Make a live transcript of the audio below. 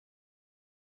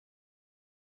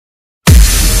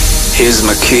Here's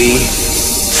my key,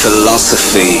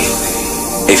 philosophy.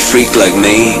 A freak like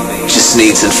me just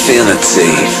needs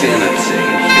infinity.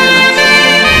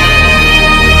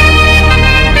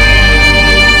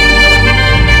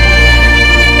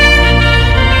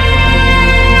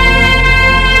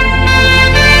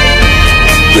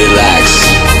 Relax,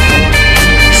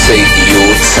 take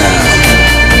your time.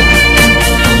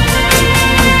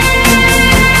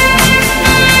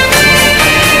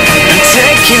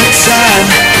 Take your time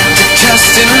to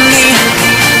trust in me,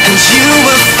 and you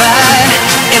will find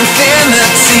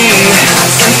infinity,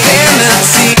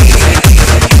 infinity.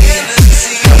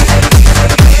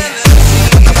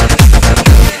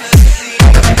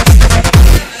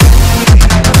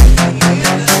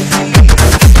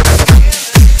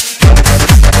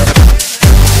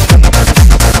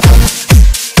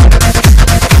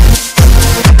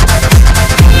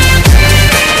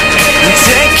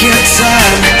 Take your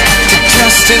time to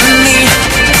trust in me,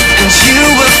 and you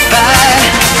will find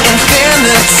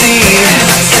infinity,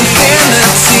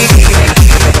 infinity.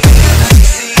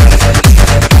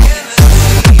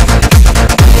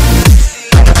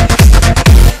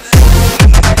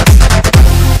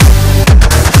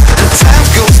 And time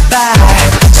goes by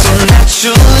so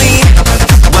naturally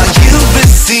while you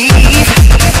receive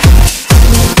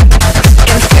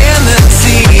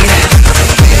infinity.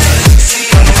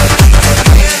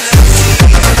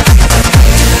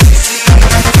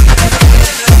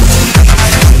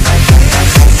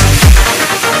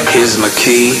 Here's my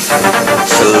key,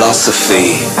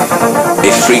 philosophy.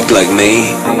 A freak like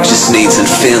me just needs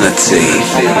infinity.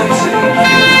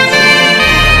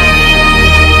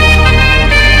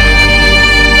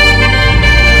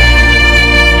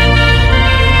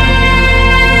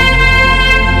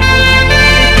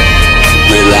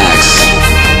 Relax,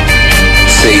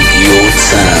 take your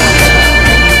time.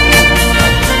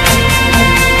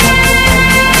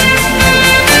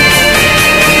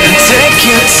 Take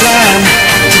your time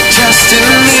to trust in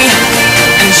me,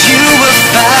 and you will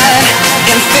find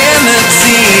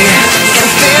infinity,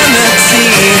 infinity,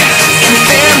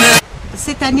 infinity.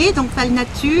 Cette année, donc Pâle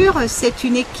Nature, c'est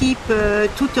une équipe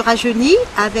toute rajeunie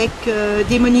avec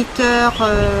des moniteurs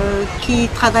qui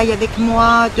travaillent avec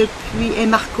moi depuis, et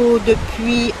Marco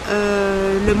depuis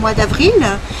le mois d'avril.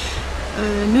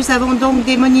 Nous avons donc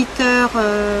des moniteurs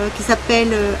qui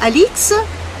s'appellent Alix.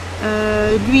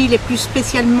 Lui, il est plus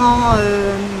spécialement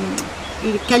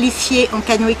il est qualifié en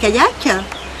canoë-kayak.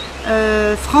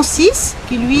 Francis,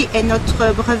 qui lui est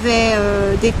notre brevet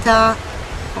d'état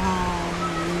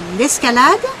en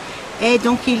escalade, et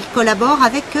donc il collabore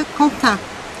avec Quentin.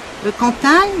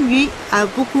 Quentin, lui, a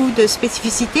beaucoup de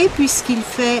spécificités puisqu'il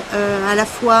fait à la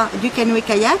fois du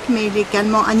canoë-kayak, mais il est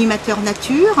également animateur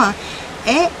nature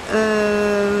et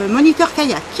moniteur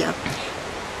kayak.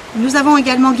 Nous avons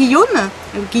également Guillaume.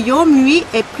 Guillaume, lui,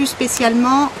 est plus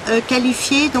spécialement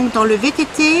qualifié donc dans le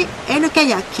VTT et le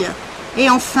kayak. Et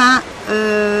enfin,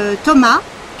 Thomas,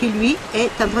 qui lui est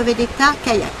un brevet d'état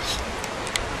kayak.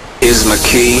 Here's my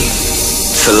key,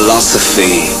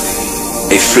 philosophy.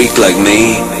 A freak like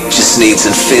me just needs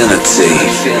infinity.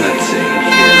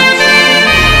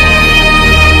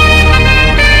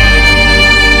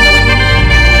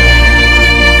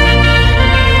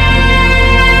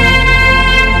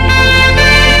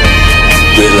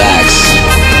 Relax,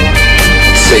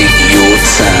 take your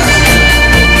time.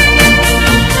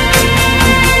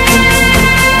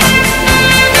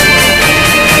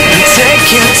 Take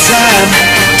your time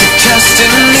to trust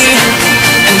in me,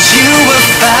 and you will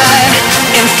find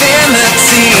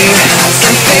infinity,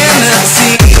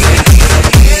 infinity.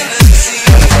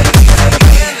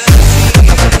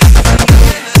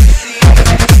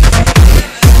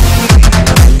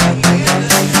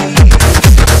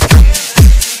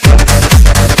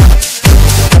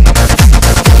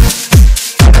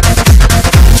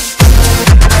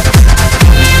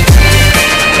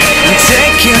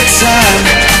 Take your time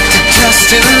to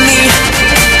trust in me,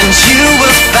 and you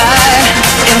will find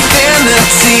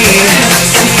infinity,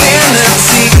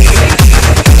 infinity.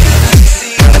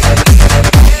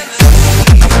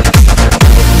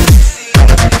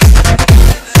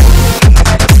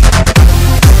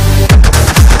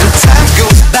 And time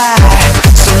goes by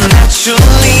so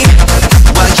naturally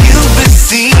while you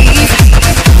receive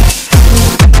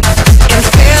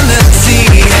infinity.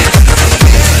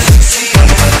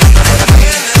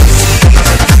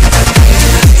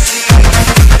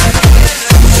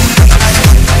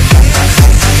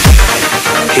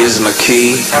 Here's my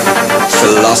key,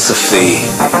 philosophy.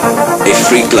 A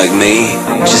freak like me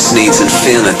just needs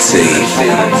infinity.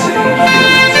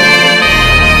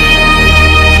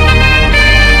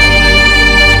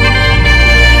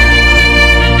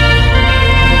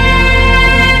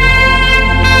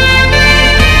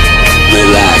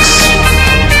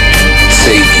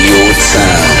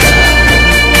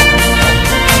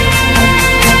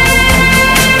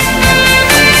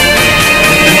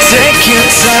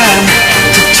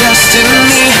 trust in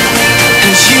me,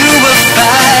 and you will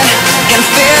find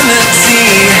infinity,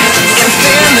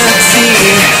 infinity,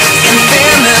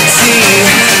 infinity,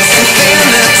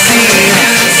 infinity,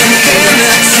 infinity,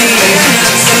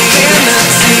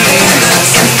 infinity,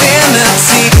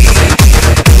 infinity.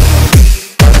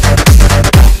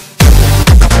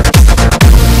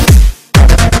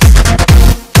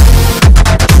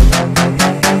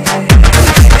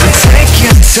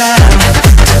 Time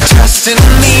to trust in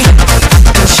me,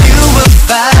 and you will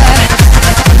find.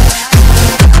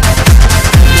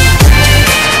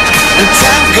 And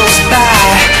time goes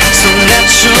by so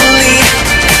naturally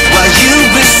while you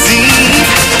receive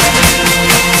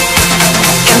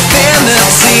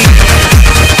infinity.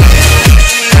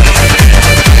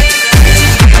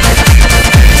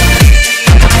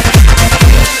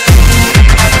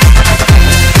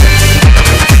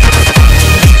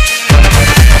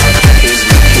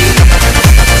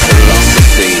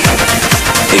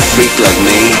 A freak like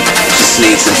me just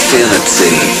needs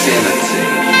infinity.